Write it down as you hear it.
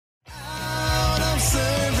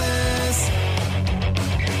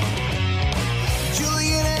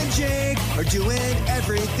doing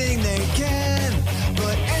everything they can,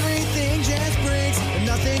 but everything just breaks and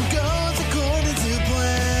nothing goes according to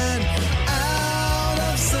plan. Out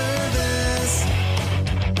of service.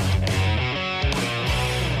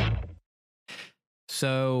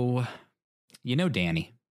 So, you know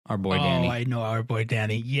Danny, our boy Danny. Oh, I know our boy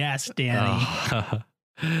Danny. Yes, Danny.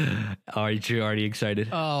 Are you already excited?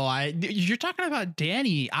 You're talking about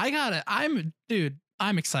Danny. I'm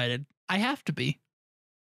excited. I have to be.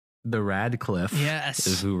 The Radcliffe. Yes.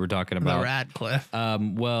 Is who we're talking about. The Radcliffe.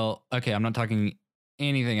 Well, okay, I'm not talking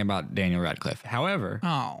anything about Daniel Radcliffe. However,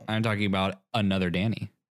 I'm talking about another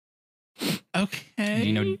Danny. Okay. Do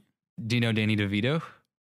you know Danny DeVito?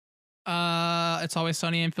 It's Always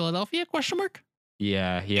Sunny in Philadelphia? ?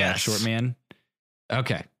 Yeah, Yes. short man.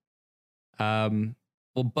 Okay. Well,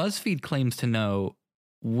 BuzzFeed claims to know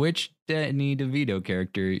which Danny DeVito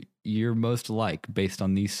character you're most like based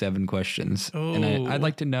on these 7 questions. Oh. And I'd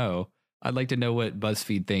like to know what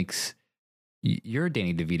BuzzFeed thinks your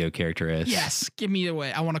Danny DeVito character is. Yes, give me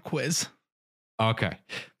away. I want a quiz. Okay.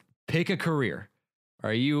 Pick a career.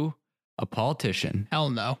 Are you a politician?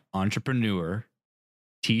 Hell no. Entrepreneur?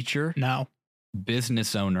 Teacher? No.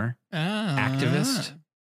 Business owner? Activist?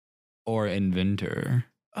 Or inventor?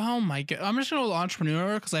 Oh my god. I'm just going to go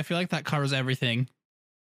entrepreneur because I feel like that covers everything.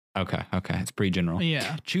 Okay. It's pretty general.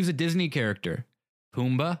 Yeah. Choose a Disney character.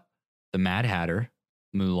 Pumbaa, the Mad Hatter,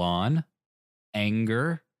 Mulan,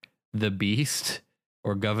 Anger, the Beast,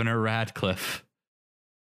 or Governor Radcliffe.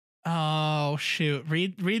 Oh shoot.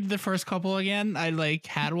 Read the first couple again. I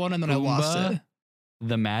had one and then I lost it.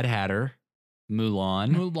 The Mad Hatter,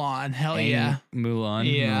 Mulan. Hell yeah.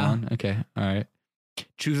 Mulan. Yeah. Mulan. Okay. All right.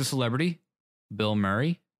 Choose a celebrity. Bill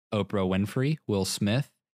Murray, Oprah Winfrey, Will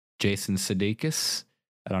Smith, Jason Sudeikis.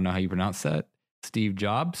 I don't know how you pronounce that. Steve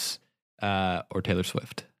Jobs, or Taylor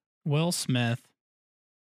Swift. Will Smith.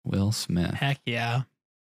 Heck yeah.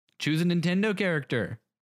 Choose a Nintendo character.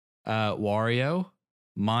 Wario,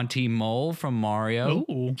 Monty Mole from Mario,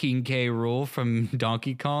 Ooh. King K. Rool from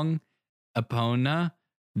Donkey Kong, Epona,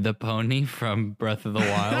 the pony from Breath of the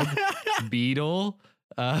Wild, Beetle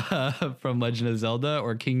from Legend of Zelda,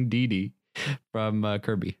 or King Dedede from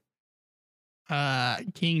Kirby.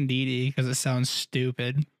 King Dedede, because it sounds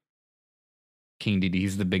stupid. King Dedede,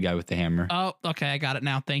 he's the big guy with the hammer. Oh, okay, I got it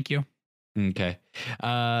now. Thank you. Okay.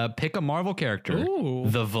 Pick a Marvel character. Ooh.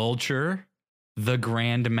 The Vulture, the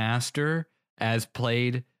Grandmaster, as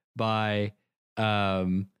played by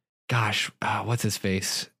what's his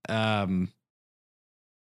face? Hold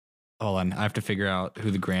on, I have to figure out who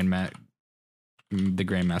the Grandmaster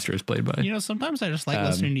is played by. You know, sometimes I just like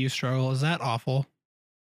listening to you struggle. Is that awful?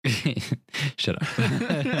 Shut up.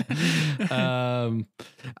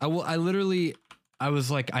 I was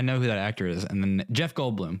like, I know who that actor is. And then Jeff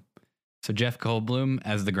Goldblum. So Jeff Goldblum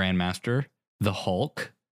as the Grandmaster, the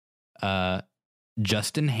Hulk,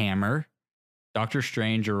 Justin Hammer, Doctor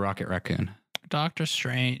Strange, or Rocket Raccoon. Doctor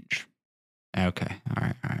Strange. Okay. All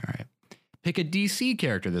right. Pick a DC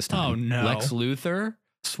character this time. Oh, no. Lex Luthor,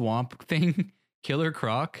 Swamp Thing, Killer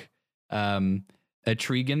Croc,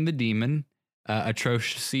 Etrigan the Demon,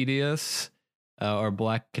 Atrocitus, or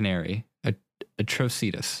Black Canary.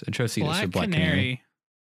 Atrocitus Black or Black Canary.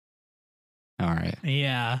 All right.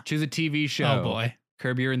 Yeah. Choose a TV show. Oh boy.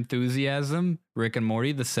 Curb Your Enthusiasm, Rick and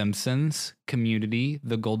Morty, The Simpsons, Community,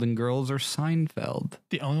 The Golden Girls, or Seinfeld.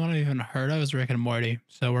 The only one I've even heard of is Rick and Morty,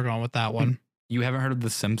 so we're going with that one. You haven't heard of The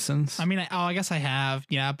Simpsons? I mean, I guess I have,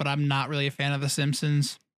 yeah, but I'm not really a fan of The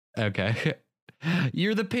Simpsons. Okay.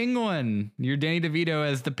 You're the Penguin. You're Danny DeVito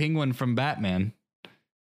as the Penguin from Batman.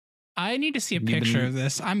 I need to see a picture of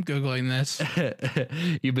this. I'm Googling this.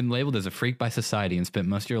 You've been labeled as a freak by society and spent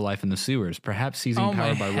most of your life in the sewers. Perhaps seizing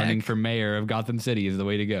power by running for mayor of Gotham City is the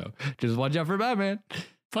way to go. Just watch out for Batman.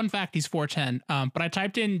 Fun fact, he's 4'10". But I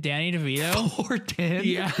typed in Danny DeVito. 4'10"?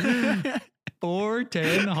 Yeah.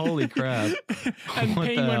 4'10"? Holy crap. And What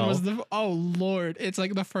Penguin was oh Lord. It's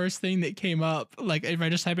like the first thing that came up. Like if I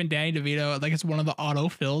just type in Danny DeVito, like it's one of the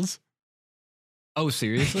autofills. Oh,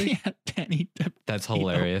 seriously? Yeah, Danny DeVito. That's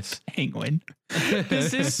hilarious. Penguin.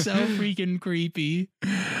 This is so freaking creepy.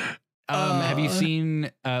 Have you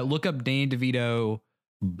seen, look up Danny DeVito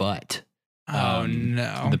butt. Oh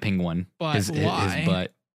no. The Penguin. But his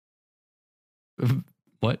butt.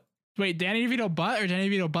 What? Wait, Danny DeVito butt or Danny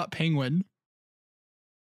DeVito butt Penguin?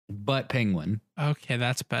 Butt Penguin. Okay,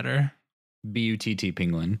 that's better. BUTT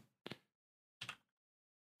Penguin.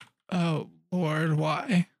 Oh Lord,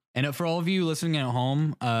 why? And for all of you listening at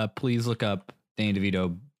home, please look up Danny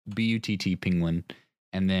DeVito BUTT Penguin.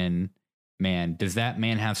 And then, man, does that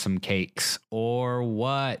man have some cakes or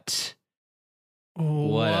what?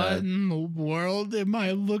 What in the world am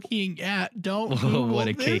I looking at? Don't Google What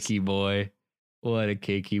a this. cakey boy. What a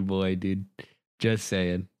cakey boy, dude. Just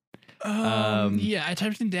saying. Yeah, I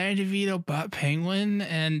typed in Danny DeVito butt penguin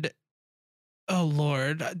and oh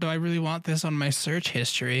Lord, do I really want this on my search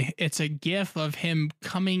history? It's a gif of him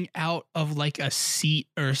coming out of like a seat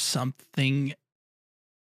or something.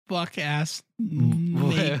 Fuck ass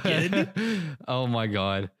naked. Oh my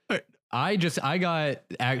god. I got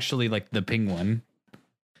actually like the penguin.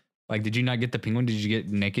 Like, did you not get the penguin? Did you get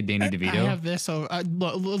naked Danny DeVito? I have this. So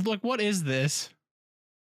look, what is this?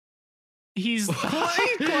 He's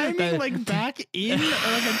climbing like back in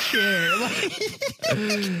like a chair.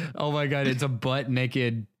 Oh my god, it's a butt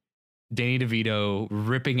naked Danny DeVito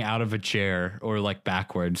ripping out of a chair or like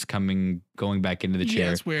backwards, going back into the chair.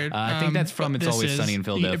 Yeah, it's weird. I think that's from It's Always Sunny in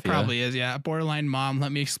Philadelphia. It probably is. Yeah, borderline mom.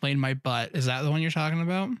 Let me explain my butt. Is that the one you're talking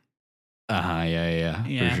about? Yeah.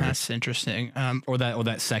 Yeah, sure. that's interesting. Or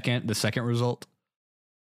the second result.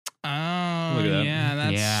 Oh, Look at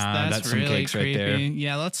yeah, that's some really cakes creepy. right there.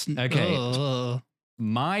 Yeah, let's. Okay. Ugh.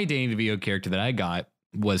 My Danny DeVito character that I got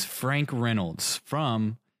was Frank Reynolds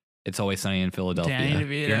from It's Always Sunny in Philadelphia. Danny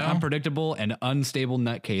DeVito. You're an unpredictable and unstable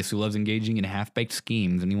nutcase who loves engaging in half-baked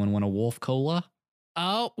schemes. Anyone want a Wolf Cola?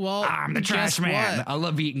 Oh, well, I'm the trash man. what? I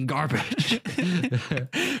love eating garbage.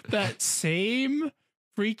 That same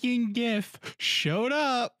freaking GIF showed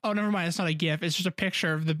up. Oh, never mind. It's not a GIF. It's just a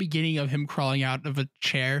picture of the beginning of him crawling out of a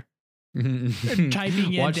chair. Typing in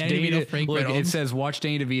Danny DeVito, Frank look, Reynolds. it says, watch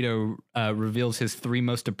Danny DeVito reveals his 3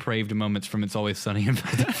 most depraved moments from It's Always Sunny in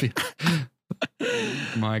Philadelphia.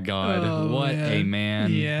 My God. What a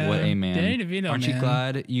man. Yeah. What a man. Danny DeVito, Aren't you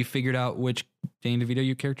glad you figured out which Danny DeVito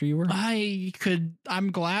you character you were?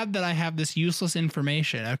 I'm glad that I have this useless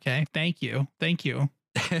information. Okay. Thank you.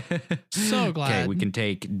 So glad. Okay, we can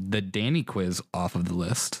take the Danny quiz off of the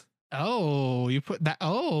list. Oh, you put that.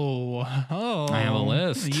 Oh. I have a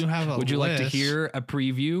list. You have a list. Would you like to hear a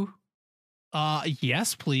preview?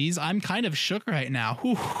 Yes, please. I'm kind of shook right now.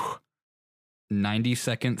 Whew.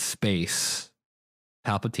 90-second space.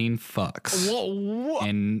 Palpatine fucks. Whoa.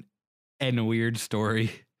 And a weird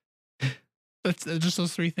story. That's just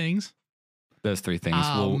those 3 things. Those 3 things.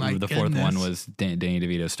 Oh, my the fourth one goodness. was Danny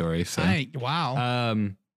DeVito's story. So wow.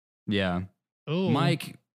 Yeah. Ooh.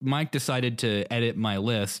 Mike decided to edit my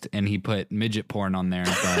list and he put midget porn on there,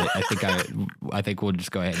 but I think we'll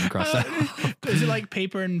just go ahead and cross that off. Is it like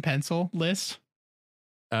paper and pencil list?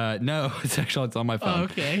 No, it's on my phone. Oh,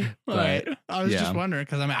 okay. All right. I was just wondering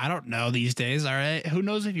because I don't know these days. All right. Who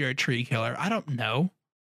knows if you're a tree killer? I don't know.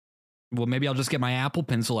 Well, maybe I'll just get my Apple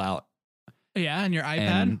Pencil out. Yeah, and your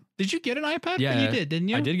iPad. Did you get an iPad? Yeah, you did, didn't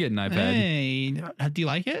you? I did get an iPad. Hey, do you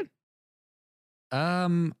like it?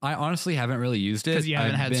 I honestly haven't really used it Because you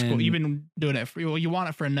haven't had school. You've been doing it for, well, you want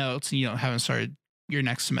it for notes and you haven't started your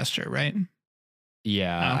next semester, right?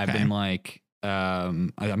 Yeah, Okay. I've been like,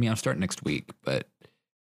 I'll start next week, but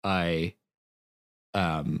I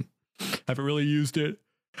haven't really used it.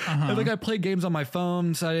 I think I play games on my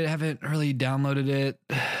phone, so I haven't really downloaded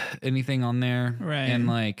anything on there. Right. And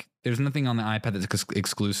like, there's nothing on the iPad that's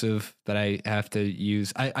exclusive that I have to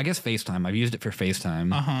use. I guess FaceTime. I've used it for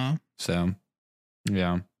FaceTime. So,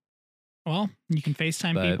 yeah. Well, you can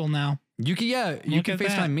FaceTime people now. You can, you can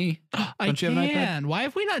FaceTime me. Don't you have an iPad? Why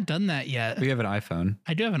have we not done that yet? We have an iPhone.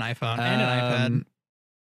 I do have an iPhone and an iPad.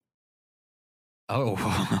 Oh,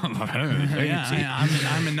 yeah,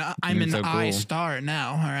 I'm an so cool. iStar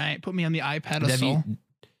now. All right, put me on the iPad.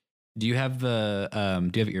 Do you have the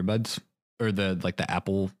earbuds or the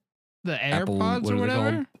Apple? The AirPods or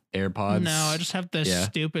whatever? AirPods. No, I just have the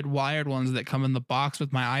stupid wired ones that come in the box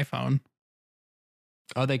with my iPhone.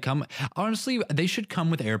 Oh, they come. Honestly, they should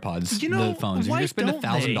come with AirPods. You know, the phones. why you spend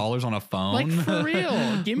 $1,000 on a phone. Like for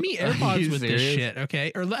real, give me AirPods with serious? this shit,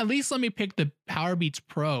 okay? Or at least let me pick the Powerbeats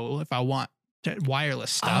Pro if I want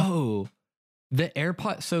wireless stuff. Oh, the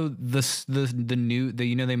AirPods. So the new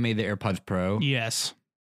they made the AirPods Pro. Yes.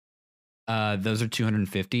 Those are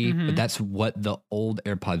 $250, but that's what the old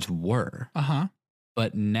AirPods were.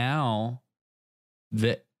 But now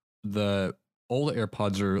the old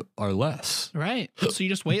AirPods are less. Right. So you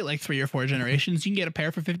just wait like 3 or 4 generations. You can get a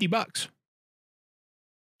pair for $50.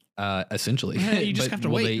 Essentially. Yeah, you just have to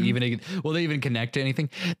wait. Will they even connect to anything?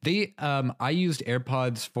 I used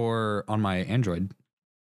AirPods on my Android,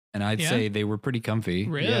 and I'd say they were pretty comfy.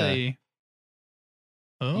 Really?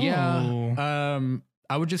 Yeah. Oh. Yeah.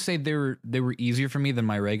 I would just say they were easier for me than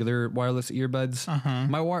my regular wireless earbuds.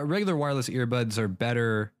 My regular wireless earbuds are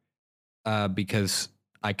better because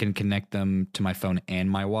I can connect them to my phone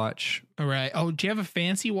and my watch. All right. Oh, do you have a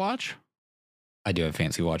fancy watch? I do have a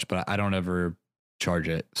fancy watch, but I don't ever charge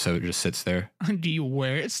it, so it just sits there. Do you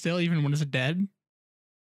wear it still, even when it's dead?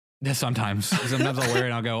 Yeah, sometimes I'll wear it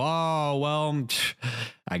and I'll go, oh, well,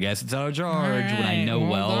 I guess it's out of charge. All when I right,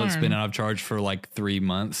 know it's been darn. out of charge for like 3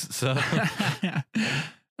 months. So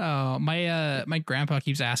Oh, my grandpa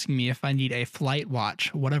keeps asking me if I need a flight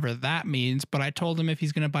watch, whatever that means. But I told him if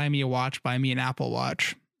he's going to buy me a watch, buy me an Apple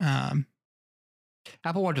Watch. Apple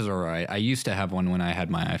Watch is all right. I used to have one when I had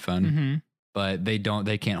my iPhone, Mm-hmm. but they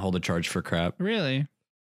can't hold a charge for crap. Really?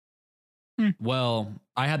 Well,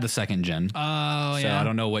 I had the second gen. Oh, So yeah. I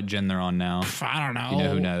don't know what gen they're on now. I don't know. You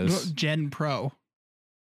know, who knows? Gen Pro.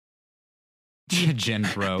 Gen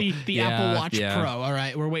Pro. The Yeah, Apple Watch yeah. Pro. All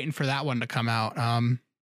right. We're waiting for that one to come out.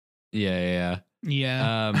 Yeah.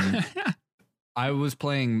 Yeah. I was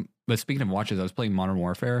playing, but speaking of watches, I was playing Modern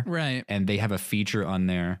Warfare. Right. And they have a feature on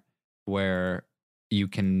there where you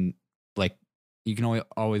can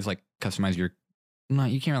always like customize your,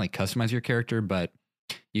 you can't really customize your character, but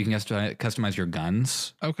you can customize your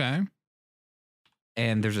guns. Okay.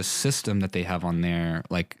 And there's a system that they have on there,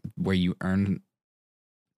 like where you earn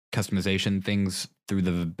customization things through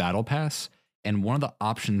the battle pass. And one of the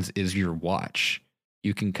options is your watch.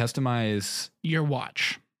 You can customize Your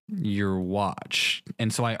watch. your watch.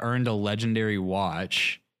 And so I earned a legendary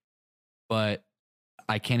watch, but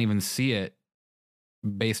I can't even see it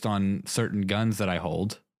based on certain guns that I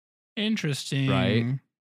hold. Interesting. Right.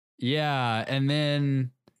 Yeah. And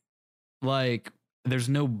then like there's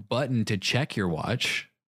no button to check your watch.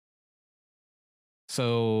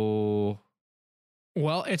 So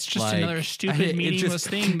Well, it's just Like, another stupid, it meaningless just-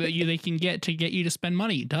 thing that they can get to get you to spend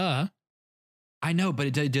money. Duh. I know, but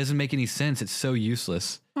it doesn't make any sense. It's so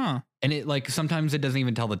useless. Huh. And it like sometimes it doesn't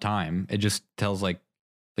even tell the time. It just tells like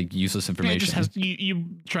useless Yeah, information. it just has you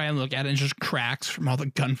try and look at it and it just cracks from all the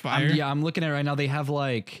gunfire. I'm looking at it right now. They have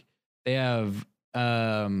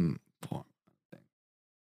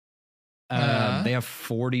they have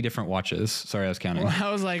 40 different watches. Sorry, I was counting. Well,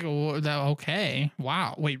 I was like, okay,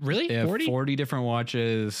 wow. Wait, really? They have 40? 40 different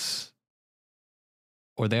watches,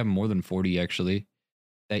 or they have more than 40 actually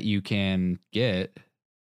that you can get.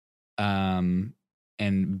 And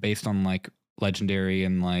based on like legendary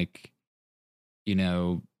and like,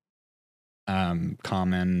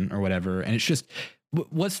 common or whatever. And it's just,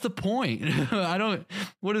 what's the point?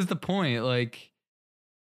 What is the point? Like,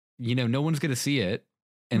 no one's going to see it.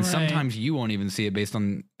 And Right. sometimes you won't even see it based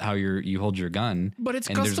on how you hold your gun. But it's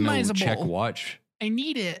And there's no customizable. check watch. I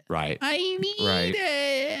need it. Right. I need Right.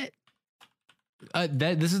 it.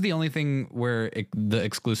 This is the only thing where the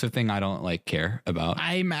exclusive thing I don't like care about.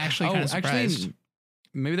 I'm actually kind of surprised. Actually,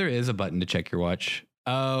 maybe there is a button to check your watch.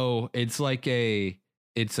 Oh, it's an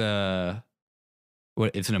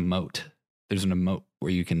emote. There's an emote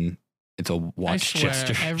where you can. It's a watch I swear,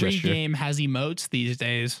 gesture. every game has emotes these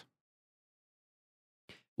days.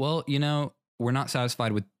 Well, we're not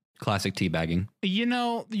satisfied with classic teabagging.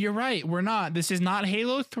 You're right. We're not. This is not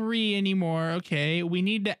Halo 3 anymore. Okay. We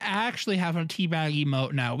need to actually have a teabag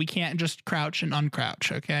emote now. We can't just crouch and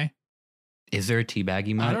uncrouch. Okay. Is there a teabag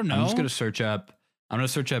emote? I don't know. I'm just gonna search up.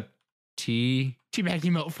 Teabag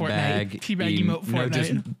emote Fortnite. Teabag emote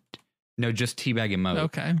Fortnite. Just teabag emote.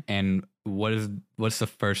 Okay. And what's the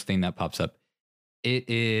first thing that pops up? It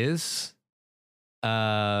is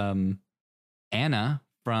Anna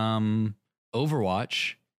from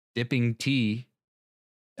Overwatch dipping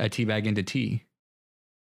a teabag into tea.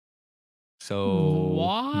 So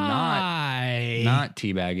Why? not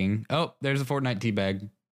teabagging. Oh, there's a Fortnite teabag.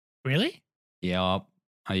 Really? Yeah.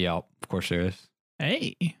 Of course there is.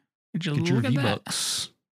 Hey, did you Get your look at that? V-Bucks.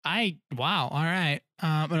 Wow. All right.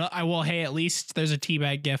 Hey, at least there's a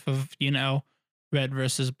teabag gif of, red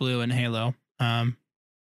versus blue in Halo.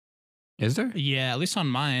 Is there? Yeah, at least on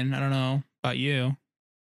mine. I don't know about you.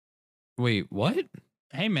 Wait, what?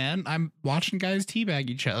 Hey man, I'm watching guys teabag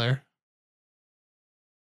each other.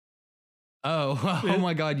 Oh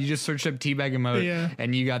my God. You just searched up teabag emote Yeah.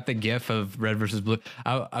 and you got the gif of red versus blue.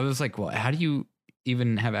 I was like, well, how do you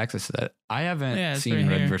even have access to that? I haven't it's seen right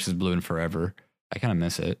red here. versus blue in forever. I kind of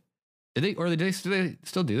miss it. Do they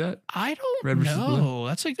still do that? I don't Red versus blue? know.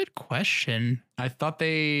 That's a good question. I thought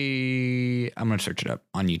I'm going to search it up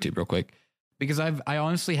on YouTube real quick because I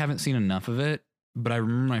honestly haven't seen enough of it, but I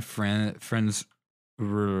remember my friends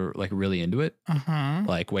were like really into it. Uh-huh.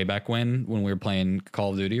 Like way back when we were playing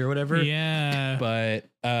Call of Duty or whatever. Yeah. But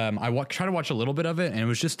I tried to watch a little bit of it and it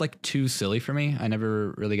was just like too silly for me. I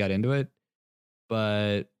never really got into it.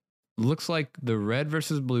 But looks like the red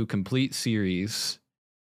versus blue complete series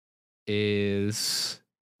is,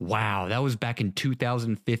 wow, that was back in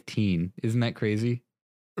 2015. Isn't that crazy?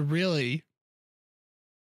 Really?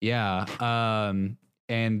 Yeah.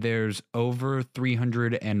 and there's over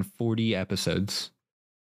 340 episodes.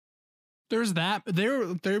 There's that. They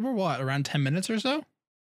were what, around 10 minutes or so?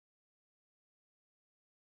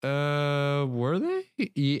 Were they?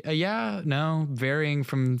 Yeah, no, varying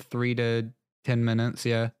from 3 to 10 minutes.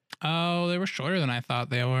 Yeah. Oh, they were shorter than I thought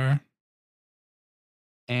they were.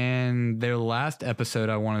 And their last episode,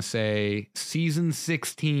 I want to say season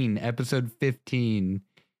 16, episode 15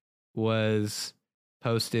 was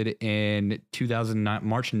posted in 2009,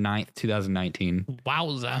 March 9th, 2019.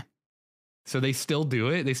 Wowza. So they still do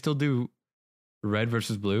it. They still do Red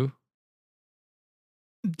versus Blue.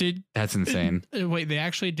 That's insane. Wait, they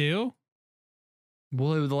actually do?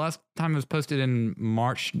 Well, the last time it was posted in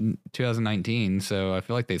March 2019, so I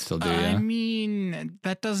feel like they still do. I mean,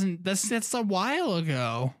 that's a while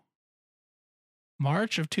ago.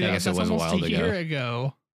 March of 2000. I guess it was almost a while year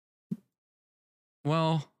ago.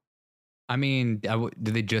 Well, I mean,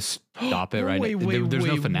 did they just stop it right? There's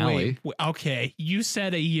no finale. Wait. Okay, you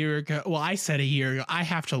said a year ago. Well, I said a year ago. I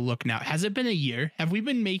have to look now. Has it been a year? Has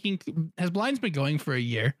Blinds been going for a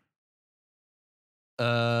year?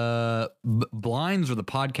 Blinds or the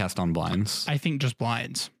podcast on Blinds? I think just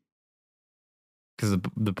Blinds. Because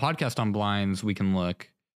the podcast on Blinds, we can look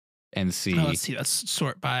and see. Oh, let's see. Let's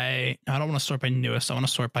sort by. No, I don't want to sort by newest. I want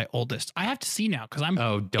to sort by oldest. I have to see now because I'm.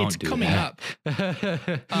 Oh, don't it's do coming that.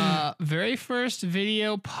 up. Very first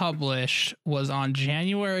video published was on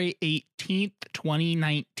January 18th,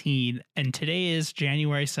 2019, and today is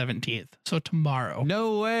January 17th. So tomorrow.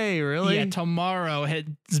 No way, really? Yeah, tomorrow.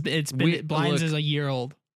 It's been Blinds is a year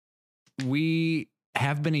old. We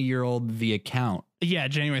have been a year old. The account. Yeah,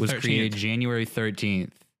 January 13th. Was created January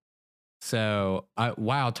 13th. So,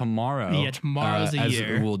 wow, tomorrow. Yeah, tomorrow's a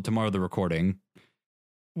year. Well, tomorrow the recording.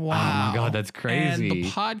 Wow. Oh my God, that's crazy. And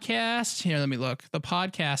the podcast, here, let me look. The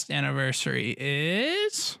podcast anniversary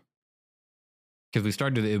is... Because we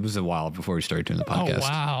started, it was a while before we started doing the podcast. Oh,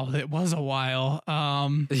 wow. It was a while.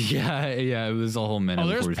 Yeah, it was a whole minute. Oh,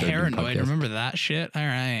 there's before we started doing the Paranoid. podcast. Remember that shit? All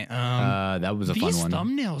right. That was a fun one. These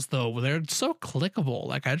thumbnails, though, they're so clickable.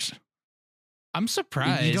 Like, I'm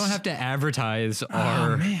surprised. You don't have to advertise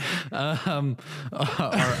our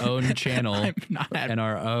own channel and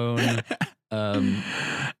our own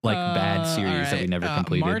bad series that we never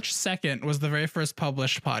completed. March 2nd was the very first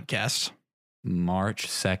published podcast. March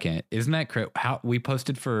 2nd. Isn't that crazy? How we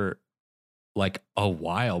posted for like a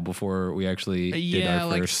while before we actually did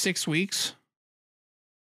our first. Like 6 weeks.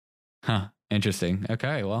 Huh. Interesting.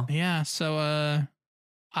 Okay. Well. Yeah. So,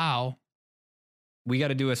 wow. We got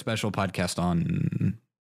to do a special podcast on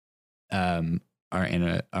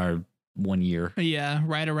our 1 year. Yeah,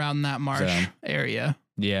 right around that March area.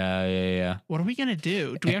 Yeah. What are we gonna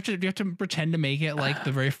do? Do we have to pretend to make it like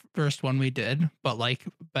the very first one we did, but like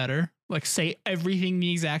better? Like say everything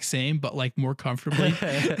the exact same, but like more comfortably.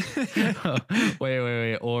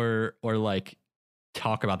 Wait. Or like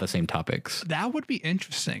talk about the same topics. That would be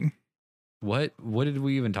interesting. What did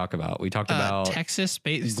we even talk about? We talked about Texas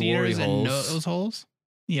space theaters and nose holes.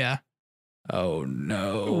 Yeah. Oh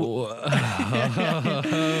no.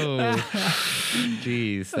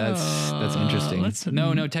 Jeez, that's interesting.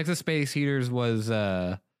 No, Texas Space Heaters was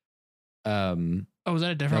was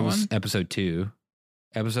that a different one? Episode 2.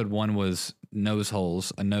 Episode 1 was nose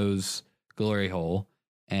holes, a nose glory hole,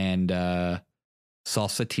 and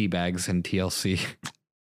salsa tea bags and TLC.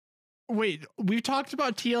 Wait, we've talked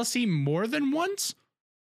about TLC more than once?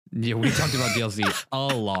 Yeah, we talked about TLC a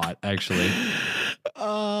lot, actually.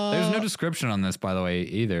 There's no description on this, by the way,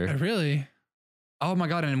 either. Really? Oh my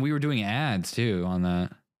God, and we were doing ads too on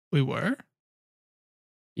that. We were?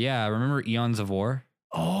 Yeah, remember Eons of War?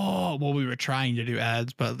 Oh, well, we were trying to do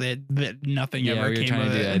ads, but nothing ever we were came trying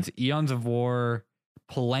of to do it. ads. Eons of War,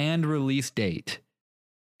 planned release date,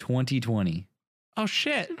 2020. Oh,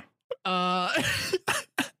 shit.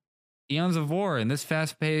 Eons of War, in this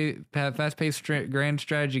fast-paced grand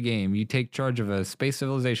strategy game, you take charge of a space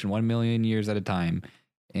civilization 1 million years at a time.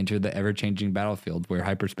 Enter the ever-changing battlefield where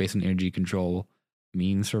hyperspace and energy control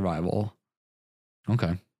mean survival.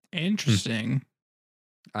 Okay. Interesting.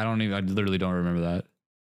 I literally don't remember that.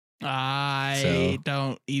 I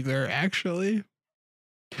don't either, actually.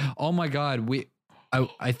 Oh my God.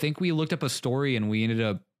 I think we looked up a story and we ended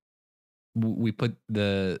up, we put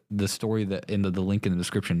the story in the link in the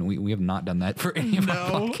description. We have not done that for any of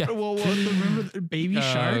our podcasts. Well, remember the Baby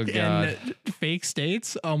Shark and Fake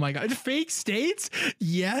States? Oh my God. Fake States?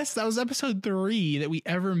 Yes, that was episode 3 that we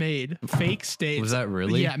ever made. Fake States. Was that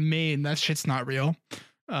really? Yeah, Maine. That shit's not real.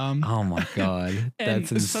 Oh my God.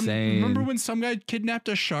 That's insane. Remember when some guy kidnapped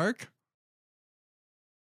a shark?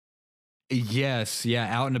 Yes. Yeah.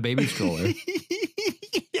 Out in a baby stroller.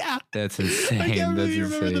 Yeah. That's I insane. can't That's really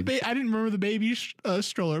remember insane. I didn't remember the baby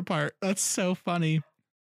stroller part. That's so funny.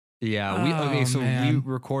 Yeah. We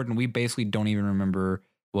record and we basically don't even remember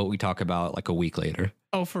what we talk about like a week later.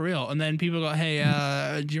 Oh, for real. And then people go, hey,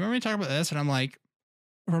 do you remember me talking about this? And I'm like,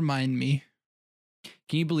 remind me.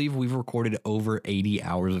 Can you believe we've recorded over 80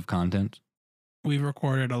 hours of content? We've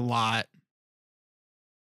recorded a lot.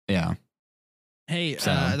 Yeah. Hey,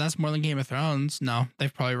 So. that's more than Game of Thrones. No,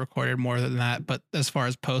 they've probably recorded more than that. But as far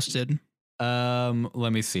as posted, let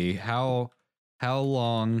me see. How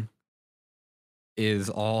long is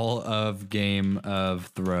all of Game of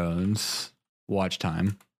Thrones watch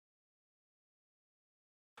time?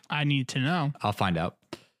 I need to know. I'll find out.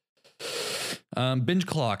 Binge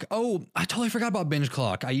clock. Oh, I totally forgot about binge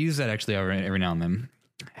clock. I use that actually every now and then.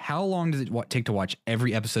 How long does it take to watch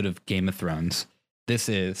every episode of Game of Thrones? This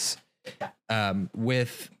is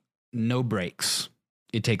with no breaks.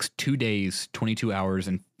 It takes 2 days, 22 hours,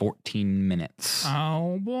 and 14 minutes.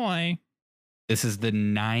 Oh, boy. This is the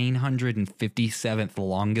 957th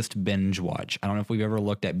longest binge watch. I don't know if we've ever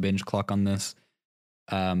looked at binge clock on this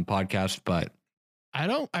podcast, but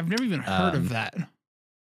I've never even heard of that.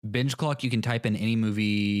 Binge clock, you can type in any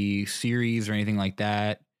movie series or anything like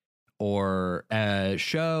that, or a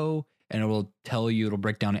show, and it will tell you, it'll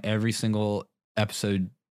break down every single episode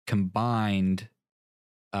combined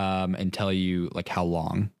and tell you like how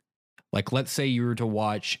long. Like, let's say you were to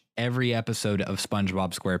watch every episode of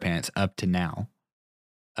SpongeBob SquarePants up to now.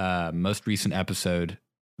 Most recent episode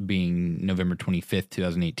being November 25th,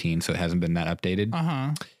 2018. So it hasn't been that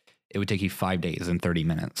updated. It would take you 5 days and 30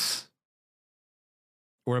 minutes.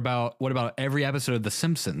 Or what about every episode of The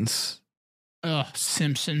Simpsons? Ugh,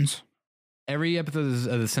 Simpsons. Every episode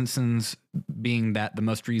of The Simpsons, being that the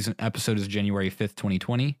most recent episode is January 5th,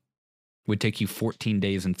 2020, would take you 14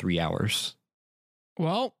 days and 3 hours.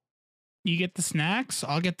 Well, you get the snacks,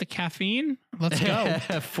 I'll get the caffeine. Let's go.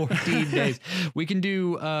 14 days. We can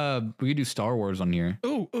do Star Wars on here.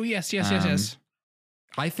 Oh, yes.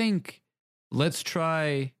 I think let's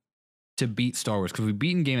try to beat Star Wars because we've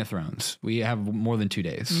beaten Game of Thrones. We have more than 2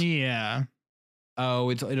 days. Yeah.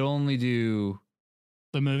 Oh, it'll only do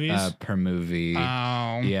the movies per movie. Oh,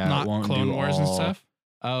 yeah, not it won't Clone do Wars all. and stuff.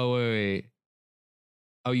 Oh, wait.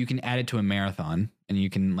 Oh, you can add it to a marathon and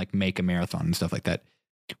you can like make a marathon and stuff like that.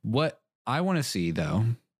 What I want to see though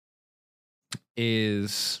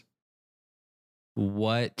is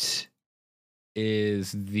what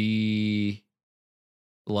is the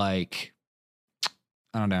like,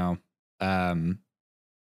 I don't know,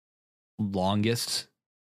 longest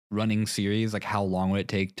running series. Like, how long would it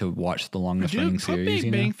take to watch the longest running series? Put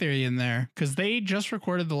Big Bang Theory in there because they just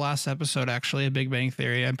recorded the last episode actually of Big Bang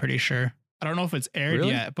Theory. I'm pretty sure. I don't know if it's aired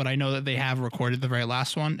yet, but I know that they have recorded the very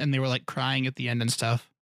last one and they were like crying at the end and stuff.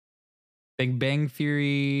 Big Bang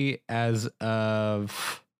Theory as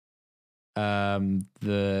of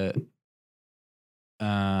it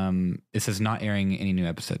says not airing any new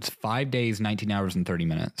episodes. 5 days, 19 hours, and 30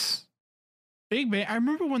 minutes. Big Bang. I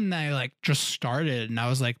remember when they like just started and I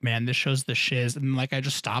was like, man, this show's the shiz. And like, I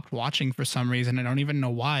just stopped watching for some reason. I don't even know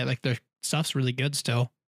why. Like, their stuff's really good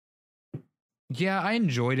still. Yeah, I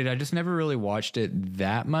enjoyed it. I just never really watched it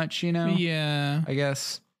that much, you know? Yeah. I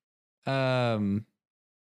guess. Oh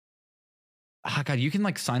God, you can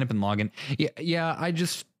like sign up and log in. Yeah, I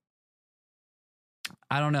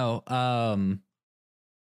don't know.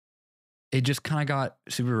 It just kind of got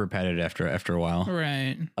super repetitive after a while.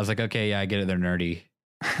 Right. I was like, okay, yeah, I get it. They're nerdy.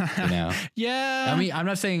 You know? Yeah. I mean, I'm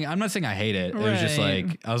not saying I hate it. It was just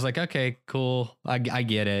like, I was like, okay, cool. I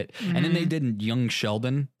get it. Mm-hmm. And then they did Young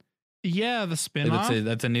Sheldon. Yeah, the spinoff.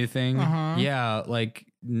 That's a new thing. Yeah, like,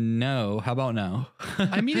 no. How about no?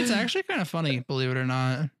 I mean, it's actually kind of funny, believe it or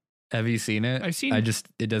not. Have you seen it? I've seen.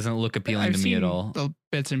 It doesn't look appealing to me at all. The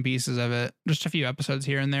bits and pieces of it, just a few episodes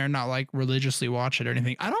here and there. Not like religiously watch it or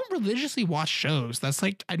anything. I don't religiously watch shows. That's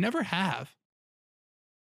like I never have.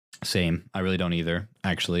 Same. I really don't either.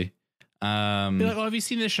 Actually. Be like, oh, have you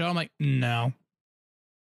seen this show? I'm like, no.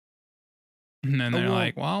 And then they're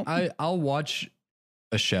like, well, I'll watch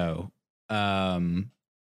a show, but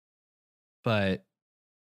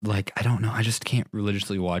like I don't know. I just can't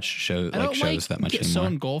religiously watch shows that much anymore. Get so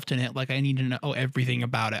engulfed in it, like I need to know everything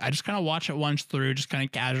about it. I just kind of watch it once through, just kind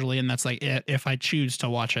of casually, and that's like it. If I choose to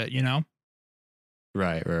watch it, you know.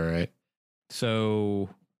 Right. So,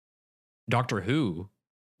 Doctor Who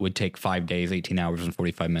would take 5 days, 18 hours, and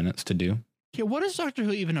 45 minutes to do. Yeah, what is Doctor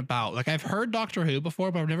Who even about? Like, I've heard Doctor Who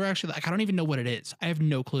before, but I've never actually, like, I don't even know what it is. I have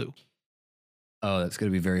no clue. Oh, that's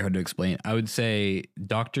going to be very hard to explain. I would say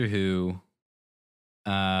Doctor Who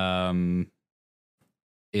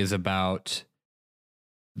is about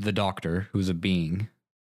the Doctor, who's a being,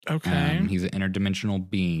 Okay. He's an interdimensional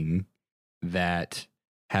being that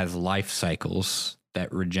has life cycles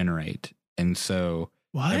that regenerate. And so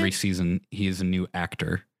What? every season he is a new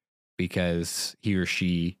actor because he or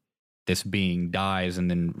she, this being, dies and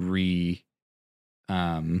then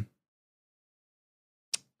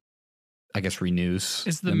renews.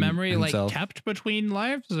 Is the memory himself. like kept between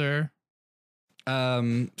lives or?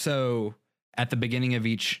 So at the beginning of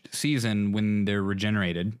each season when they're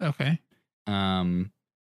regenerated, Okay.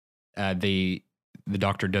 the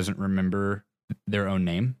doctor doesn't remember their own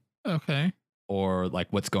name. Okay. Or like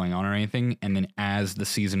what's going on or anything. And then as the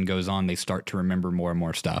season goes on, they start to remember more and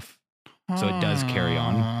more stuff. So it does carry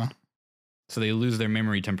on. So they lose their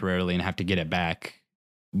memory temporarily and have to get it back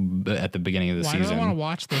at the beginning of the season. Why do I want to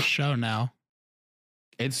watch this show now?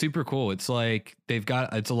 It's super cool. It's like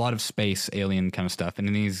it's a lot of space alien kind of stuff. And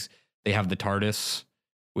then they have the TARDIS,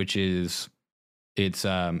 which is it's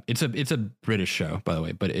a British show, by the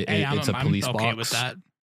way, but it's a police box. Okay with that.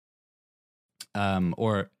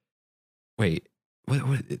 Or wait, what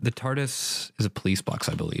the TARDIS is a police box,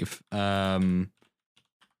 I believe.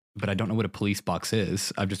 But I don't know what a police box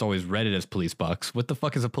is. I've just always read it as police box. What the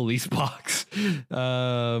fuck is a police box? It's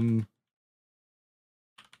a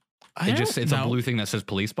blue thing that says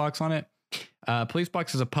police box on it. Police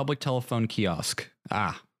box is a public telephone kiosk.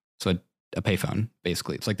 So a payphone,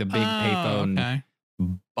 basically. It's like the big payphone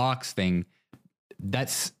box thing.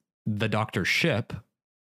 That's the doctor's ship.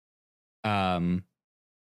 And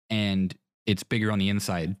it's bigger on the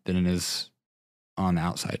inside than it is on the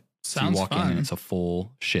outside. So you walk in and it's a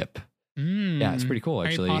full ship. Yeah, it's pretty cool,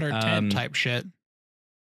 actually. Harry Potter Ted type shit.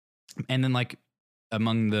 And then like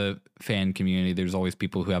among the fan community, there's always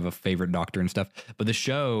people who have a favorite doctor and stuff. But the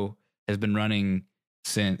show has been running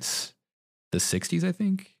since the 60s, I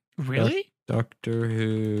think. Really? Doctor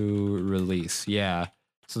Who release. Yeah.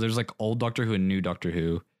 So there's like old Doctor Who and new Doctor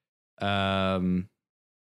Who.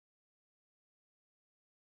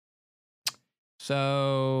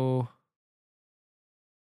 So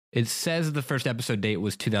it says the first episode date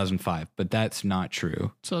was 2005, but that's not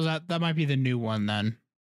true. So that might be the new one then.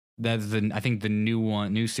 I think the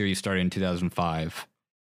new series started in 2005,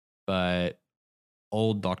 but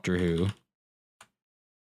old Doctor Who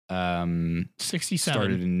 67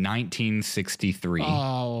 started in 1963.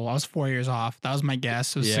 Oh, I was 4 years off. That was my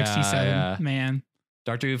guess. It was 67. Yeah. Man.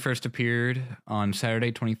 Doctor Who first appeared on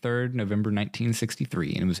Saturday, 23rd, November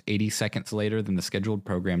 1963, and it was 80 seconds later than the scheduled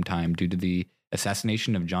program time due to the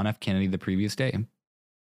assassination of John F. Kennedy the previous day.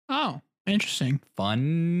 Oh, interesting.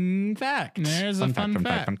 Fun fact. There's a fun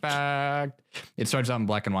fact. It starts out in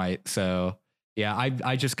black and white, so yeah,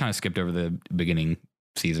 I just kind of skipped over the beginning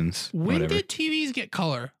seasons. When did TVs get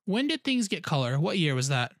color? When did things get color? What year was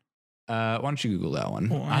that? Why don't you Google that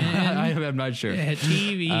one? I'm not sure.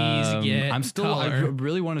 TVs get color. I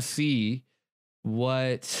really want to see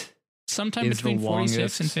what sometime between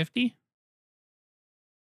 46 and 50.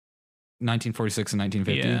 1946 and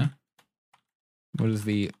 1950. Yeah. What is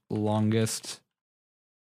the longest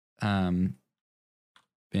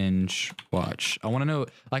binge watch? I want to know.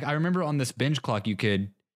 Like, I remember on this binge clock, you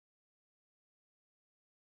could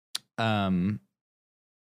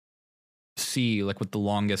see like what the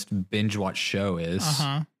longest binge watch show is.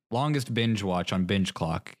 Longest binge watch on binge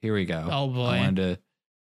clock. Here we go. Oh boy. I wanted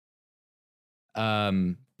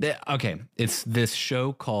to okay, it's this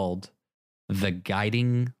show called The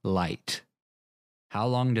Guiding Light. How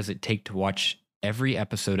long does it take to watch every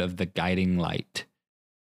episode of The Guiding Light?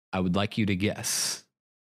 I would like you to guess.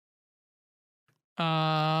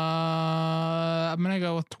 I'm gonna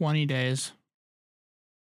go with 20 days.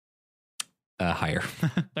 Higher.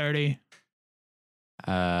 30.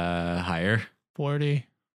 Higher. 40.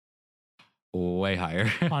 Way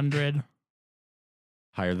higher. 100.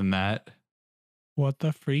 Higher than that. What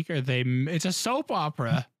the freak are they? It's a soap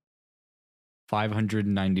opera.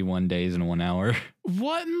 591 days and 1 hour.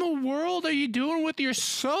 What in the world are you doing with your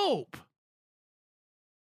soap?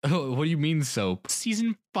 Oh, what do you mean soap?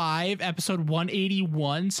 Season 5, episode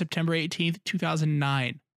 181, September 18th,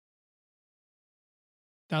 2009.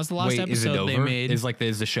 That was the last episode they made. Is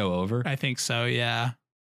the show over? I think so, yeah.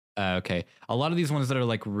 Okay. A lot of these ones that are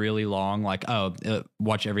like really long, like,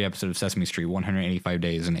 watch every episode of Sesame Street, 185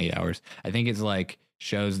 days and 8 hours. I think it's like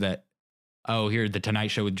shows that, here, The Tonight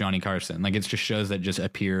Show with Johnny Carson. Like, it's just shows that just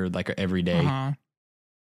appear like every day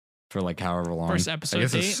for like however long. First episode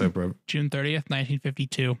date, June 30th,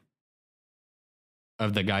 1952.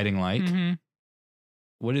 Of The Guiding Light? Mm-hmm.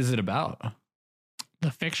 What is it about? The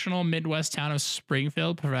fictional Midwest town of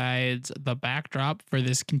Springfield provides the backdrop for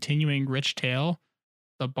this continuing rich tale.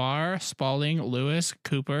 The Barr, Spalding, Lewis,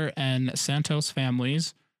 Cooper, and Santos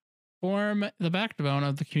families form the backbone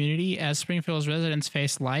of the community as Springfield's residents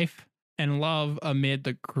face life and love amid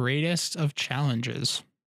the greatest of challenges.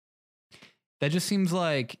 That just seems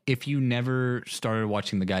like if you never started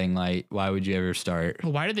watching The Guiding Light, why would you ever start?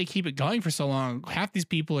 Why did they keep it going for so long? Half these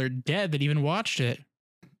people are dead that even watched it.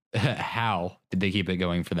 How did they keep it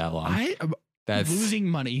going for that long? That's losing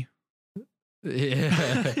money. Yeah.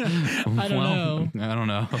 I don't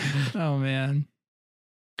know. Oh, man.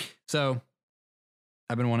 So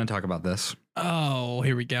I've been wanting to talk about this. Oh,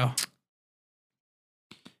 here we go.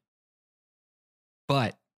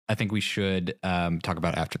 But I think we should talk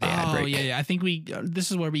about it after the ad break. Oh, yeah. I think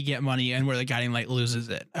this is where we get money and where the Guiding Light loses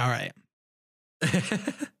it. All right.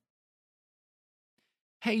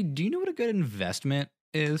 Hey, do you know what a good investment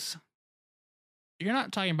is? You're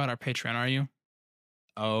not talking about our Patreon, are you?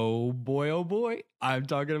 Oh boy. I'm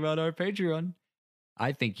talking about our Patreon.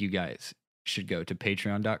 I think you guys should go to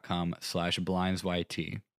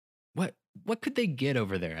patreon.com/blindsyt. What could they get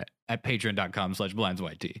over there at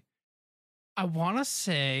patreon.com/blindsyt? I want to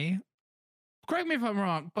say, correct me if I'm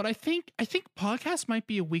wrong, but I think podcasts might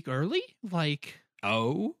be a week early. Like,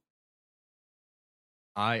 oh,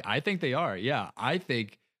 I think they are. Yeah, I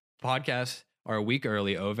think podcasts are a week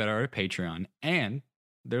early over at our Patreon, and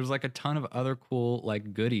there's like a ton of other cool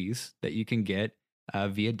like goodies that you can get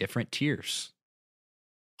via different tiers.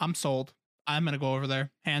 I'm sold. I'm gonna go over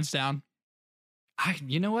there, hands down.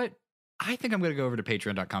 You know what? I think I'm gonna go over to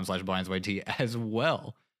patreon.com/blindsyt as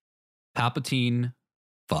well. Palpatine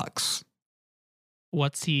fucks.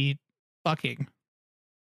 What's he fucking?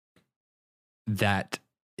 That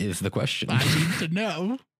is the question. I need to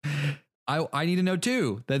know. I need to know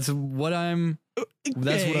too. That's what I'm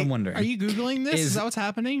wondering. Are you Googling this? Is that what's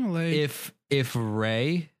happening? Like, if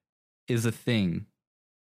Rey is a thing,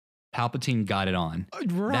 Palpatine got it on.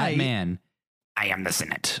 Right. That man, I am the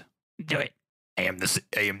Senate. Do it. I am the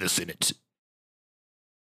Senate.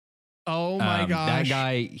 Oh my gosh. That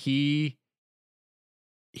guy, he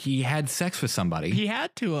had sex with somebody. He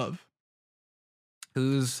had to have.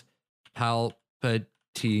 Who's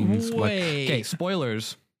Palpatine's what? Okay,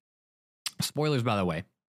 spoilers. Spoilers, by the way.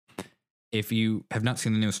 If you have not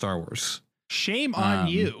seen the new Star Wars, shame on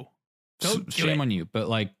you. Shame on you. But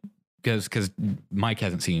like, because Mike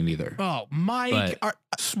hasn't seen it either. Oh, Mike,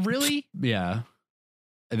 really? Yeah.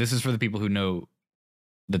 This is for the people who know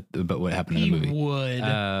about what happened in the movie. He would.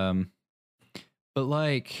 But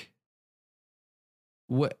like,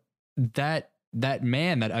 what that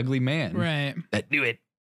man, that ugly man, right? That knew it.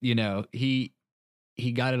 You know, he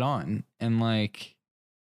got it on, and like,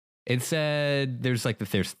 it said there's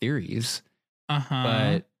theories,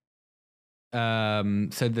 but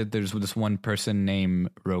said that there's this one person named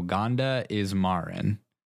Roganda Ismarin.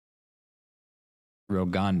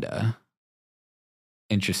 Roganda.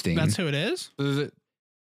 Interesting. That's who it is? Is it?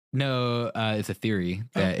 No, it's a theory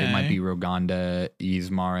that it might be Roganda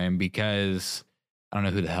Ismarin because I don't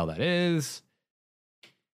know who the hell that is.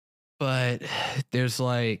 But there's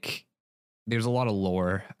a lot of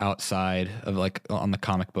lore outside of like on the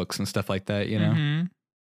comic books and stuff like that, you know? Mm-hmm.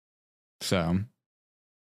 So,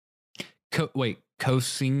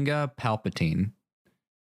 Kosinga Palpatine.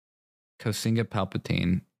 Kosinga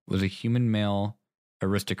Palpatine was a human male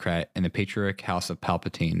aristocrat in the patriarch house of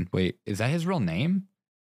Palpatine. Wait, is that his real name?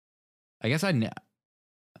 I guess I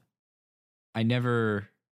never.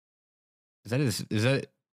 Is that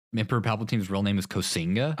Emperor Palpatine's real name is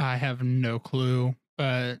Kosinga? I have no clue,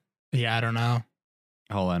 but yeah, I don't know.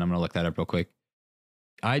 Hold on, I'm gonna look that up real quick.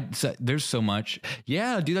 There's so much.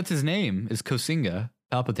 Yeah, dude, that's his name. Is Kosinga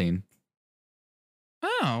Palpatine.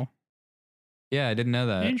 Oh. Yeah, I didn't know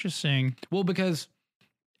that. Interesting. Well, because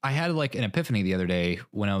I had like an epiphany the other day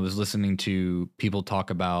when I was listening to people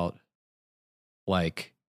talk about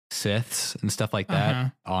like Siths and stuff like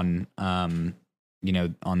that on on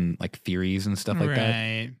like theories and stuff like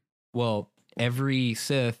that. Well, every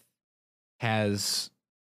Sith has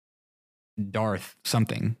Darth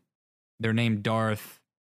something. They're named Darth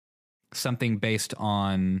something based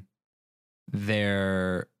on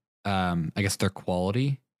their I guess their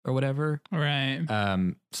quality or whatever. Right.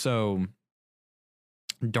 So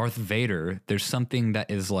Darth Vader, there's something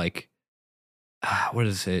that is like what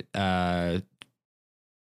is it?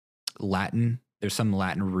 Latin. There's some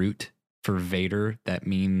Latin root for Vader that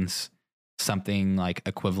means something like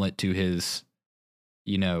equivalent to his,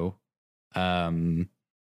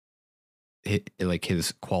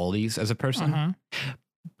 his qualities as a person.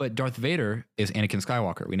 But Darth Vader is Anakin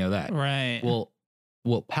Skywalker. We know that. Right. Well,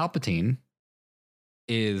 Palpatine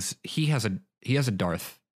is he has a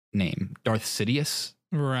Darth name, Darth Sidious.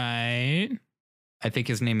 Right. I think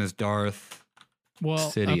his name is Darth.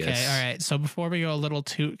 Well, Sidious. okay, all right. So before we go a little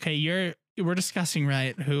too, we're discussing,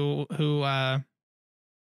 right, who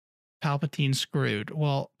Palpatine screwed.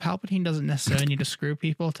 Well, Palpatine doesn't necessarily need to screw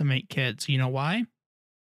people to make kids. You know why?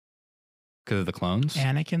 Because of the clones?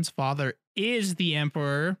 Anakin's father is the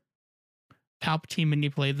Emperor. Palpatine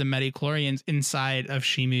manipulated the midichlorians inside of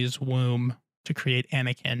Shimu's womb to create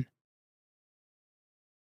Anakin.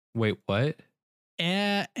 Wait, what?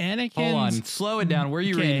 Anakin. Hold on, slow it down. Where are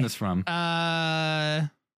you reading this from?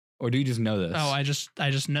 Or do you just know this? Oh, I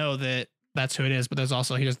just know that that's who it is, but there's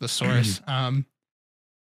also, here's the source.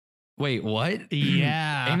 Wait, what?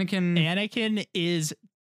 Yeah. Anakin is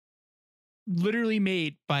literally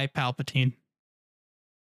made by Palpatine.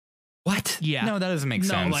 What? Yeah. No, that doesn't make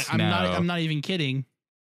sense. Like, I'm not even kidding.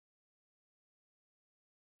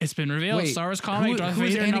 It's been revealed. Wait, Star Wars comic Darth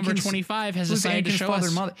Vader number 25 has decided to show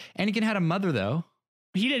us. Mother? Anakin had a mother, though.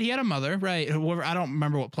 He did. He had a mother, right? Whoever, I don't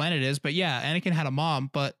remember what planet it is, but yeah, Anakin had a mom,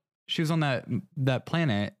 but she was on that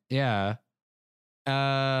planet. Yeah.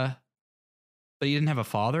 But he didn't have a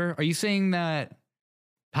father. Are you saying that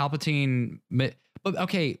Palpatine? But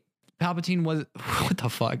okay, Palpatine was what the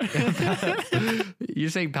fuck? You're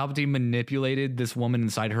saying Palpatine manipulated this woman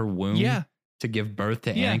inside her womb? Yeah. To give birth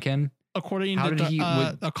to Anakin. According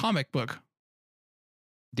to a comic book.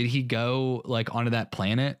 Did he go like onto that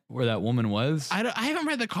planet where that woman was? I haven't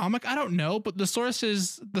read the comic. I don't know, but the source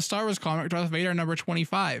is the Star Wars comic Darth Vader number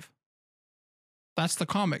 25. That's the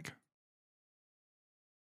comic.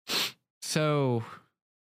 So,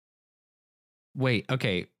 wait,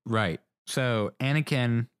 okay, right. So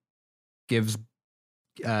Anakin gives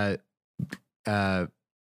Padme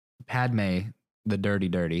the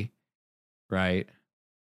dirty, right?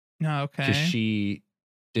 No, okay.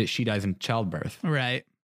 Because she dies in childbirth. Right.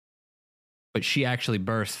 But she actually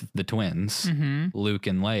births the twins, Luke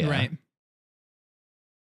and Leia. Right.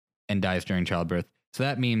 And dies during childbirth. So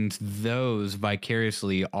that means those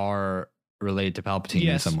vicariously are related to Palpatine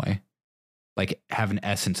in some way. Like have an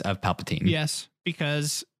essence of Palpatine. Yes,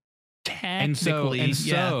 because technically,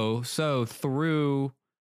 so through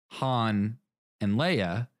Han and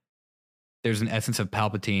Leia, there's an essence of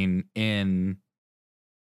Palpatine in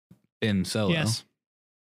Solo. Yes.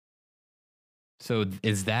 So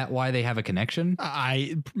is that why they have a connection?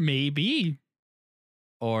 Maybe.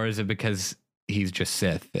 Or is it because he's just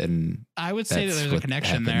Sith? And I would say that there's a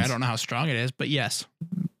connection there. I don't know how strong it is, but yes.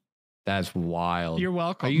 That's wild. You're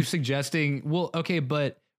welcome. Are you suggesting? Well, okay,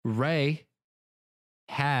 but Rey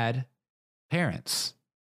had parents.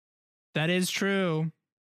 That is true.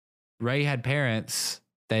 Rey had parents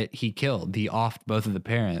that he killed. He offed both of the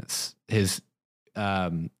parents. His,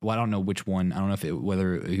 well, I don't know which one. I don't know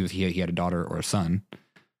whether he had a daughter or a son.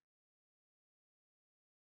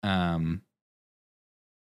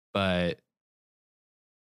 But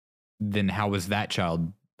then how was that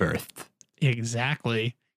child birthed?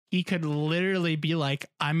 Exactly. He could literally be like,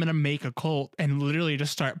 I'm going to make a cult and literally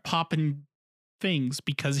just start popping things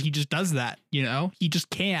because he just does that. You know, he just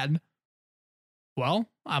can. Well,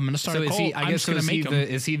 I'm going to start a cult. I'm just going to make him.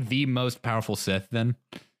 Is he the most powerful Sith then?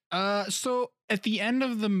 So at the end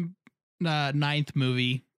of the 9th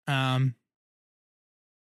movie,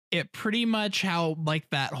 it pretty much how like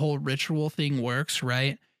that whole ritual thing works,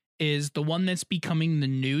 right? Is the one that's becoming the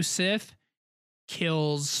new Sith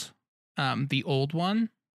kills the old one.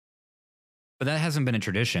 But that hasn't been a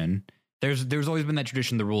tradition. There's always been that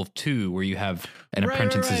tradition, the rule of 2, where you have an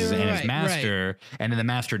apprentice and his master, and then the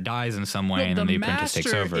master dies in some way, and then the apprentice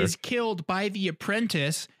takes over. The master is killed by the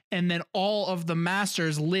apprentice, and then all of the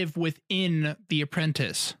masters live within the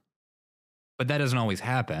apprentice. But that doesn't always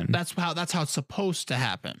happen. That's how it's supposed to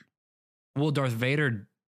happen. Well, Darth Vader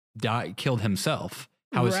killed himself.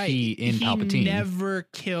 How is he in Palpatine? He never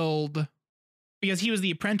killed, because he was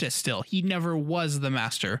the apprentice still. He never was the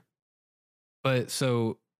master. But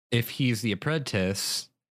so if he's the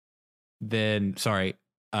apprentice, then in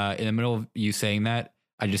the middle of you saying that,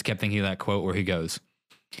 I just kept thinking of that quote where he goes,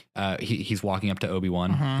 he's walking up to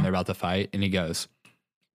Obi-Wan and they're about to fight, and he goes,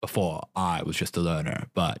 "Before I was just a learner,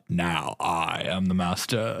 but now I am the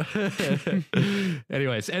master."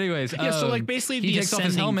 anyways. Yeah, so like basically he takes off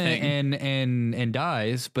his helmet thing. and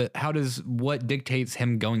dies, but what dictates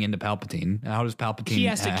him going into Palpatine? How does Palpatine he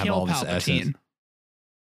has to have kill all this Palpatine essence?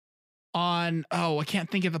 On, I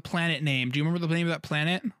can't think of the planet name. Do you remember the name of that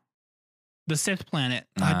planet? The Sith planet.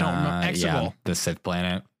 I don't know. Exegol. Yeah, the Sith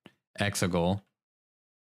planet. Exegol.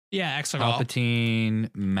 Yeah, Exegol.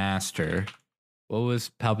 Palpatine master. What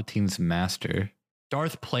was Palpatine's master?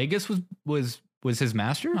 Darth Plagueis was his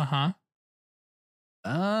master? Uh-huh.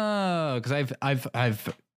 Oh, because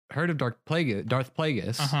I've heard of Darth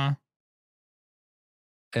Plagueis. Uh-huh.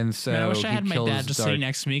 And so Man, I wish I he had my kills dad just Darth- sitting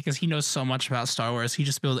next to me because he knows so much about Star Wars. He'd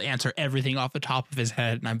just be able to answer everything off the top of his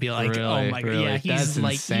head, and I'd be like, "Oh Really? my god, Really? yeah!" He's That's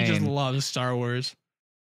like, he just insane. loves Star Wars.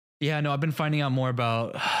 Yeah, no, I've been finding out more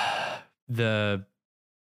about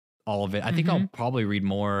all of it. I think I'll probably read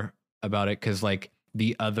more about it because like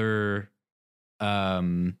the other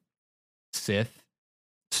Sith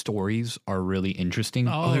stories are really interesting.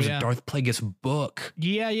 Oh, There's yeah. a Darth Plagueis book.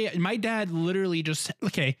 Yeah. My dad literally just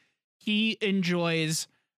he enjoys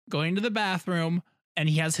going to the bathroom and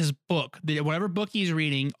he has his book, whatever book he's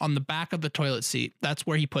reading, on the back of the toilet seat. That's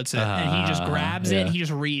where he puts it, and he just grabs it. yeah. And he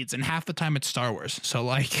just reads, and half the time it's Star Wars. So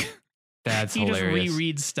like, That's he hilarious. just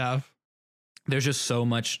rereads stuff. There's just so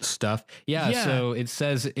much stuff. Yeah. So it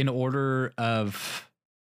says in order of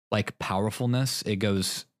like powerfulness, it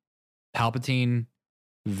goes Palpatine,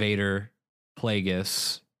 Vader,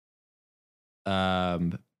 Plagueis,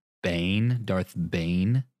 Bane, Darth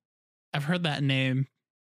Bane. I've heard that name.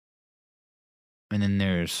 And then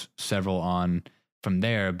there's several on from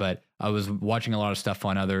there, but I was watching a lot of stuff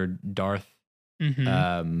on other Darth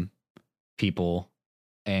people,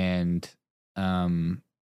 and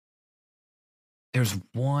there's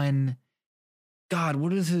one. God,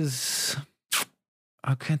 what is his?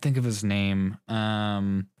 I can't think of his name.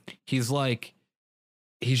 He's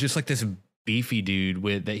just like this beefy dude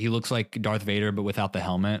with that. He looks like Darth Vader, but without the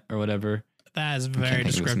helmet or whatever. That is can't very think of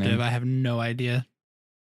his descriptive. name. I have no idea.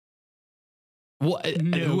 Well,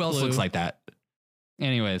 No who else clue. looks like that?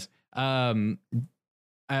 Anyways, have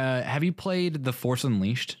you played The Force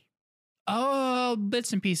Unleashed? Oh,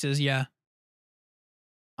 bits and pieces. Yeah.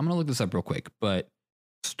 I'm gonna look this up real quick, but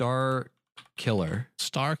Star Killer,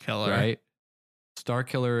 Star Killer. right? Star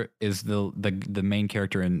Killer is the main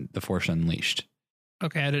character in The Force Unleashed.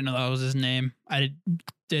 Okay, I didn't know that was his name. I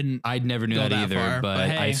didn't. I never knew Go that that either, far, but but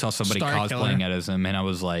hey, I saw somebody Star cosplaying Killer. it as him, and I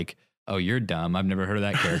was like, "Oh, you're dumb. I've never heard of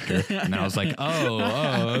that character." And then I was like,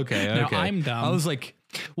 "Oh, okay." Now I'm dumb. I was like,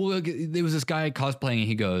 "Well, there was this guy cosplaying, and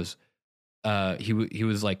he goes, he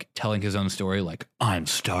was like telling his own story, like, I'm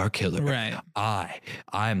Star Killer, Right.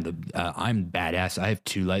 I'm badass. I have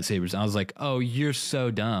 2 lightsabers." And I was like, "Oh, you're so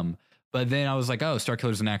dumb." But then I was like, "Oh, Star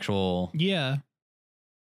Killer's an actual Yeah.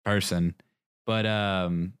 person." But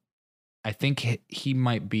I think he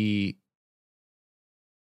might be.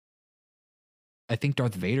 I think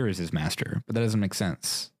Darth Vader is his master, but that doesn't make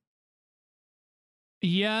sense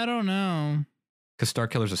Yeah, I don't know. because Star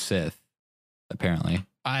Killer's a Sith, apparently.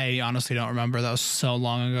 I honestly don't remember. That was so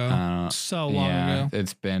long ago. So long ago.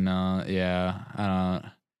 It's been yeah. I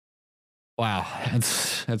don't. Wow,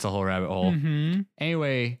 that's a whole rabbit hole. Mm-hmm.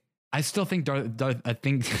 Anyway, I still think I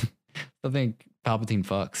think Palpatine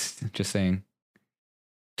fucks. Just saying.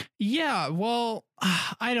 Yeah, well,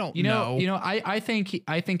 I don't know. I think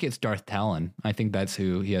it's Darth Talon. I think that's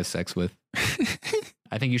who he has sex with.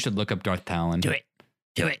 I think you should look up Darth Talon. Do it.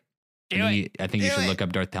 I think you should look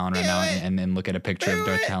up Darth Talon right now and then look at a picture of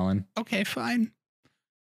Darth Talon. Okay, fine.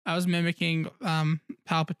 I was mimicking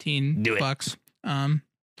Palpatine Do it. fucks.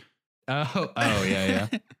 Oh yeah.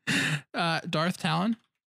 Darth Talon.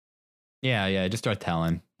 Yeah, just Darth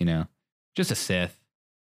Talon, just a Sith.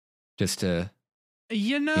 Just to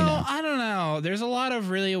I don't know. There's a lot of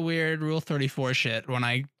really weird Rule 34 shit when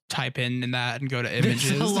I type in that and go to images.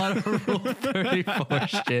 There's a lot of Rule 34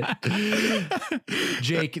 shit.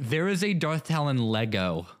 Jake, there is a Darth Talon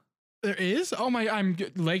Lego. There is? Oh my,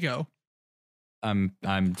 Lego. I'm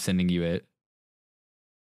sending you it.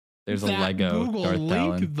 There's a That Lego Google Darth link,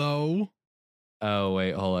 Talon. though. Oh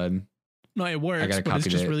wait, hold on. No, it works, gotta but it's copy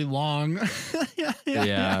just it. really long.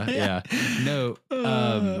 Yeah. No,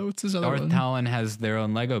 what's his other Darth one? Talon has their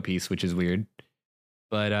own Lego piece, which is weird.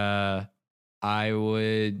 But I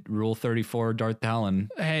would Rule 34 Darth Talon.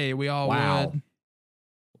 Hey, we all Wow. would.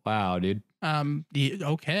 Wow, dude.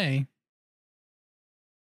 Okay.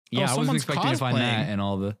 Yeah, I wasn't someone's expecting to find that cosplaying. and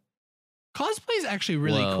all the. Cosplay is actually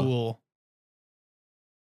really Well, cool.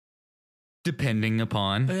 Depending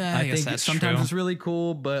upon, Yeah, I guess think that's sometimes true. it's really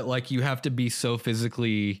cool, but like you have to be so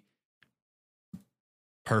physically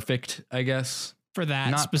perfect, I guess. For that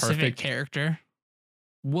not specific perfect. character.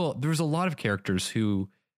 Well, there's a lot of characters who,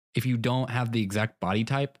 if you don't have the exact body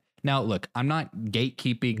type. Now, look, I'm not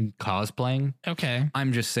gatekeeping cosplaying. Okay.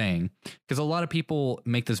 I'm just saying, because a lot of people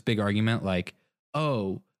make this big argument like,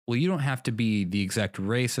 oh, well, you don't have to be the exact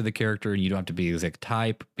race of the character and you don't have to be the exact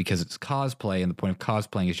type because it's cosplay. And the point of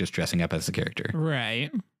cosplaying is just dressing up as the character,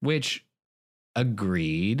 Right. which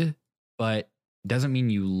agreed, but doesn't mean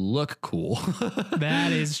you look cool.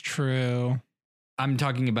 That is true. I'm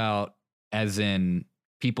talking about as in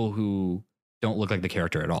people who don't look like the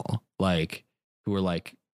character at all. Like who are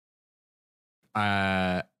like,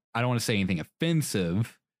 I don't want to say anything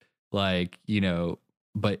offensive, like,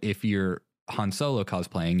 but if you're Han Solo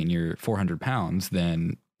cosplaying and you're 400 pounds,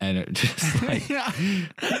 then, and it just like,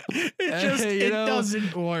 it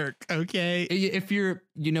doesn't work. Okay. If you're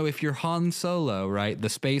Han Solo, right, the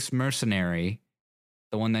space mercenary,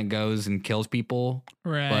 the one that goes and kills people,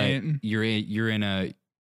 right? But you're in a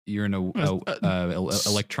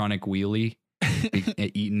electronic wheelie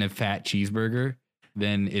eating a fat cheeseburger,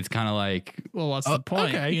 then it's kind of like, well, what's the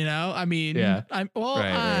point? Okay. I mean, yeah. I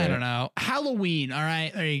don't know. Halloween. All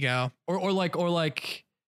right, there you go. Or like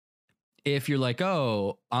if you're like,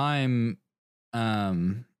 oh, I'm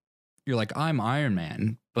Iron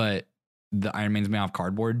Man, but the Iron Man's made out of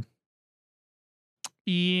cardboard.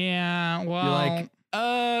 Yeah. Well, you're like,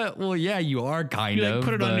 well, yeah, you are kind you of. Like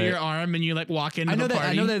put it under your arm and you like walk into the party.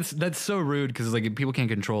 I know that's so rude because like like people can't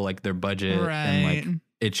control like their budget, right? And like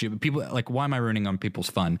it should people like, why am I ruining on people's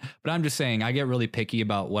fun? But I'm just saying I get really picky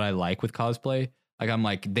about what I like with cosplay. Like I'm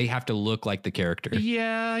like they have to look like the character.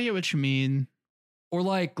 Yeah, I get what you mean. Or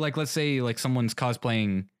like let's say like someone's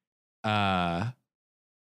cosplaying Darth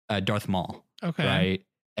Maul. Okay. Right.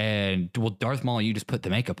 And well, Darth Maul, you just put the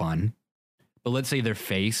makeup on. But let's say their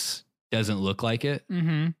face doesn't look like it.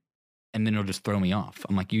 Mm-hmm. And then it'll just throw me off.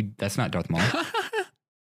 I'm like, that's not Darth Maul.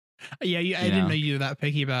 Yeah, I didn't know you were that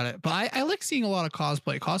picky about it. But I like seeing a lot of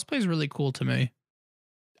cosplay. Cosplay is really cool to me.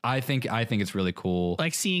 I think it's really cool.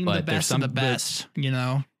 Like seeing the best of the best,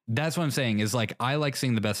 That's what I'm saying is like, I like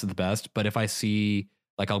seeing the best of the best. But if I see,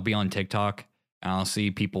 like, I'll be on TikTok and I'll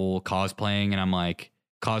see people cosplaying and I'm like,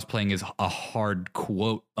 cosplaying is a hard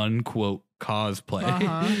quote unquote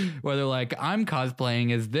cosplay where they're like, I'm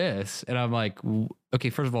cosplaying as this. And I'm like, okay,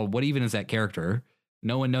 first of all, what even is that character?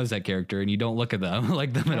 No one knows that character and you don't look at them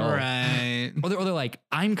like them at all. Right. Or they're like,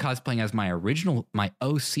 I'm cosplaying as my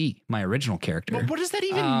OC, my original character. But what does that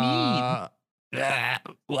even mean?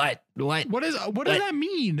 What does that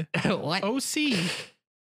mean? What? OC.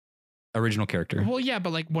 Original character. Well, yeah,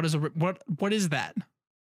 but like, what is that?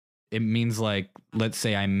 It means like, let's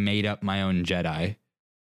say I made up my own Jedi.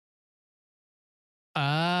 Like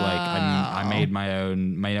I made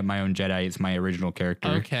up my own Jedi. It's my original character.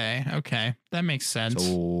 Okay, that makes sense.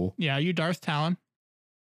 So, yeah, you Darth Talon.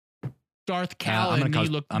 Darth Callan. I'm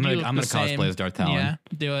gonna cosplay as Darth Talon. Yeah,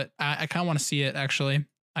 do it. I kind of want to see it actually.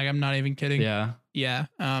 I'm not even kidding. Yeah. Get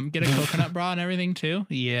a coconut bra and everything too.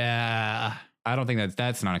 Yeah. I don't think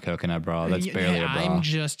that's not a coconut bra. That's barely a bra.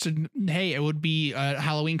 It would be a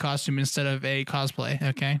Halloween costume instead of a cosplay.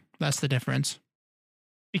 Okay, that's the difference.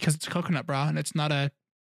 Because it's a coconut bra and it's not a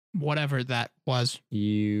whatever that was.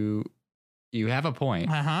 You have a point.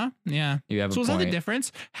 Yeah. You have a point. So is that the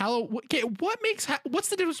difference? What's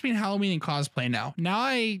the difference between Halloween and cosplay now? Now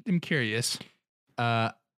I am curious.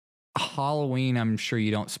 Halloween, I'm sure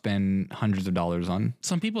you don't spend hundreds of dollars on.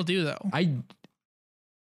 Some people do though.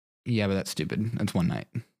 Yeah, but that's stupid. That's one night.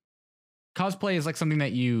 Cosplay is like something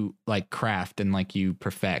that you like craft and like you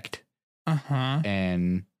perfect.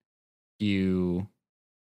 And you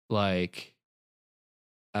like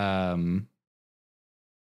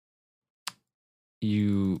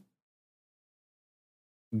you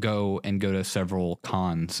go to several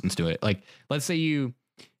cons and do it. Like let's say you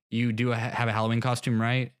have a Halloween costume,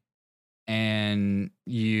 right? And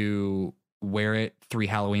you wear it 3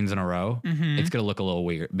 Halloweens in a row, it's gonna look a little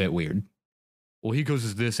bit weird. Well, he goes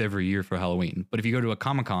as this every year for Halloween. But if you go to a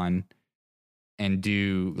Comic-Con and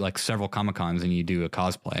do like several Comic-Cons and you do a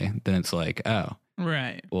cosplay, then it's like, oh,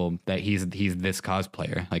 right. Well, that he's this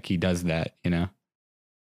cosplayer, like he does that,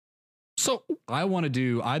 So I want to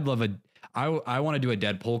do a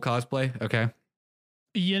Deadpool cosplay. Okay.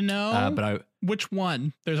 But which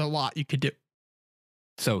one? There's a lot you could do.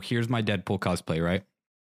 So here's my Deadpool cosplay, right?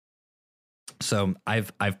 So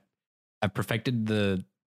I've perfected the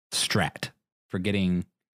strat for getting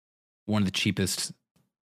one of the cheapest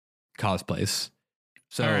cosplays.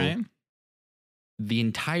 So the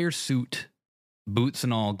entire suit, boots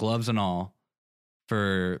and all, gloves and all,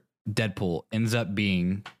 for Deadpool ends up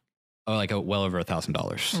being well over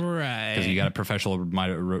 $1,000. Right. Because you got a professional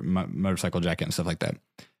motorcycle jacket and stuff like that.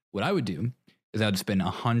 What I would do is I would spend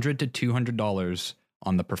 $100 to $200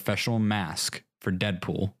 on the professional mask for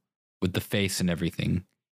Deadpool with the face and everything.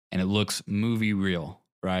 And it looks movie real,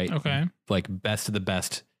 right? Okay. Like best of the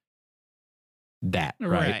best. That,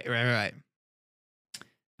 right? Right.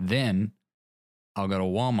 Then I'll go to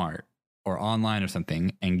Walmart or online or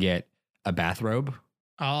something and get a bathrobe,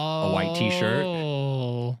 a white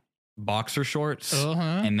t-shirt, boxer shorts,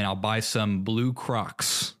 and then I'll buy some blue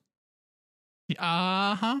Crocs.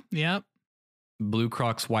 Yep. Blue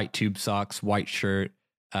Crocs, white tube socks, white shirt,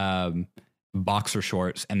 boxer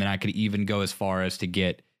shorts, and then I could even go as far as to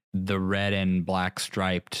get the red and black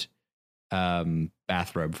striped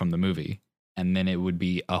bathrobe from the movie. And then it would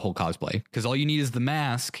be a whole cosplay because all you need is the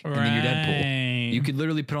mask and then you're Deadpool. You could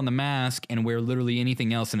literally put on the mask and wear literally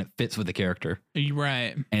anything else and it fits with the character.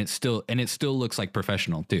 Right. And it still looks like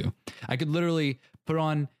professional too. I could literally put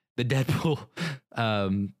on the Deadpool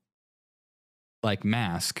like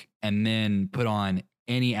mask and then put on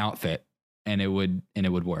any outfit and it would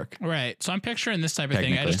work. Right. So I'm picturing this type of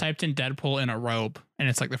thing. I just typed in Deadpool in a robe and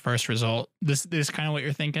it's like the first result. This is kind of what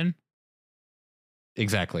you're thinking?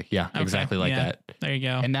 Exactly. Yeah, okay. Exactly like that. There you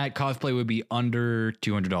go. And that cosplay would be under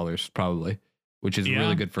 $200 probably, which is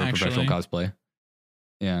really good for a professional cosplay.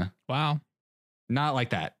 Yeah. Wow. Not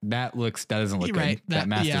like that. That doesn't look good. That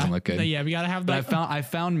mask doesn't look good. Yeah, we gotta have that. But I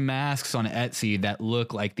found masks on Etsy that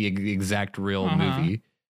look like the exact real movie.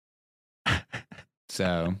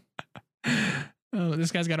 So. Oh,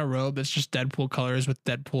 this guy's got a robe that's just Deadpool colors with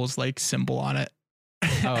Deadpool's like symbol on it.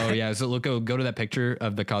 Oh yeah. So go to that picture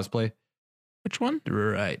of the cosplay. Which one?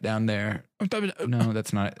 Right down there. No,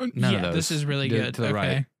 that's not it. None of those. This is really good. To the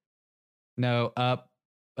right. No, up.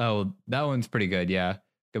 Oh, that one's pretty good. Yeah.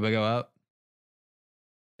 Go up.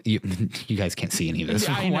 You guys can't see any of this.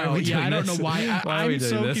 I know. I don't know why. I'm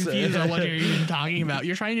so confused on what you're even talking about.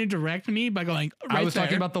 You're trying to direct me by going right I was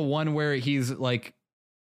talking about the one where he's like,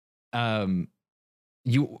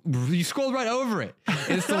 you scrolled right over it.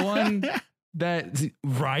 It's the one that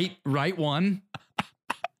right one.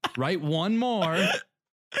 Right, one more.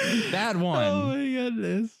 That one. Oh my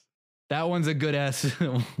goodness. That one's a good ass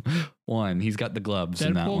one. He's got the gloves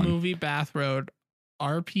in that one. Deadpool movie bathrobe,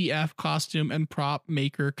 RPF costume and prop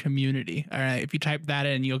maker community. All right, if you type that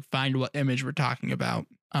in, you'll find what image we're talking about.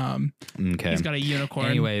 Okay. He's got a unicorn.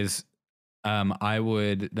 Anyways, that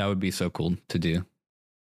would be so cool to do.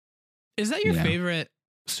 Is that your favorite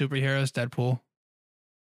superheroes, Deadpool?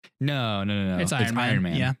 No. It's Iron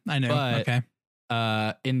Man. Yeah, I know. But, okay.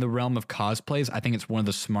 In the realm of cosplays, I think it's one of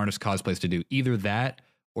the smartest cosplays to do. Either that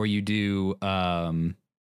or you do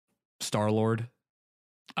Star-Lord.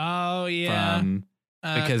 Oh yeah.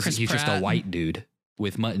 Because Chris he's Pratt. just a white dude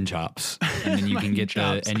with mutton chops. And then you can get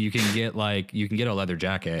you can get a leather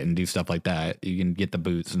jacket and do stuff like that. You can get the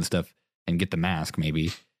boots and stuff and get the mask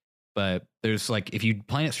maybe. But there's like, if you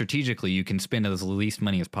plan it strategically, you can spend as least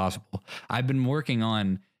money as possible. I've been working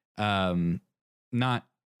on not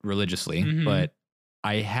religiously, but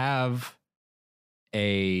I have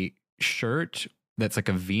a shirt that's like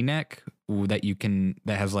a V-neck that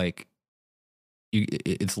has like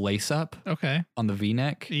it's lace up on the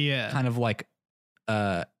V-neck, kind of like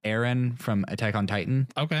Eren from Attack on Titan.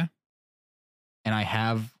 And I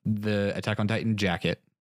have the Attack on Titan jacket,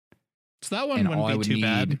 so that one wouldn't be too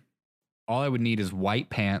bad. All I would need is white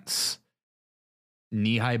pants,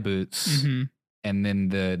 knee-high boots, and then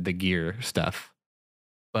the gear stuff,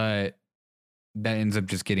 but that ends up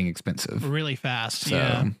just getting expensive really fast.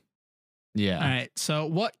 So, yeah. All right. So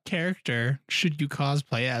what character should you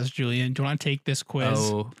cosplay as, Julian? Do you want to take this quiz?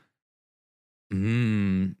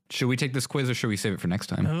 Should we take this quiz or should we save it for next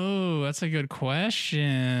time? Oh, that's a good question.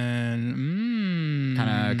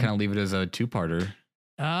 Kind of leave it as a two-parter.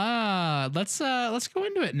 Let's go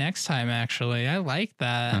into it next time. Actually, I like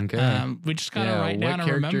that. Okay. We just gotta write down and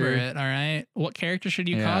remember it. All right. What character should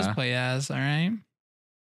you cosplay as? All right.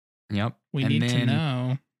 Yep. We need to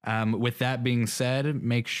know. With that being said,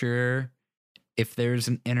 make sure if there's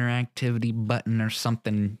an interactivity button or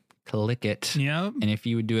something, click it. Yep. And if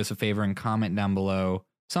you would do us a favor and comment down below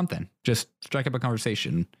something, just strike up a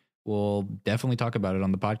conversation. We'll definitely talk about it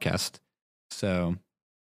on the podcast. So,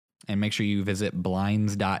 and make sure you visit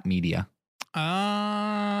blinds.media.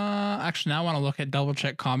 Actually, now I want to look at double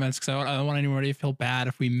check comments because I don't want anybody to feel bad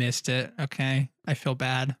if we missed it. Okay. I feel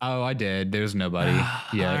bad. Oh, I did. There's nobody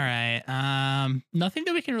yet. All right. Nothing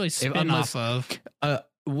that we can really spin off of.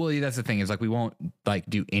 Well, that's the thing is like we won't like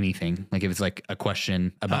do anything. Like if it's like a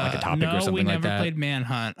question about like a topic or something like that. No, we never played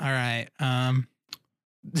Manhunt. All right. No,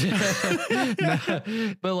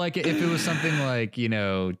 but like if it was something like, you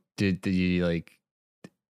know, did you like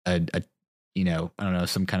a you know, I don't know,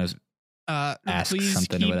 some kind of ask please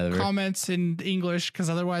something keep or whatever. Comments in English because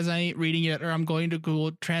otherwise I ain't reading it or I'm going to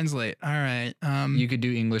Google Translate. All right. You could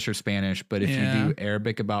do English or Spanish, but if you do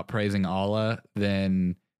Arabic about praising Allah,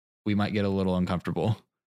 then we might get a little uncomfortable.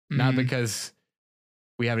 Not because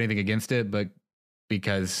we have anything against it, but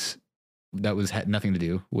because that had nothing to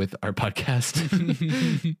do with our podcast.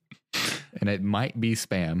 And it might be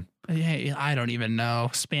spam. Hey, I don't even know.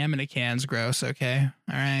 Spam in a can's gross. Okay.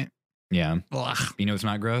 All right. Yeah. Ugh. You know it's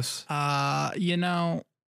not gross? You know,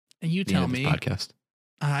 you tell me. Podcast.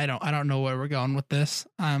 I don't know where we're going with this.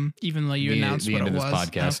 Even though you announced what it was.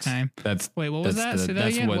 Podcast. Okay. Wait, what was that? Say that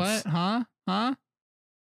again. What? Huh?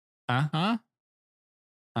 Huh? Huh?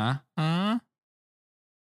 Huh? Huh?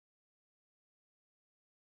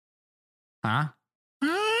 Huh?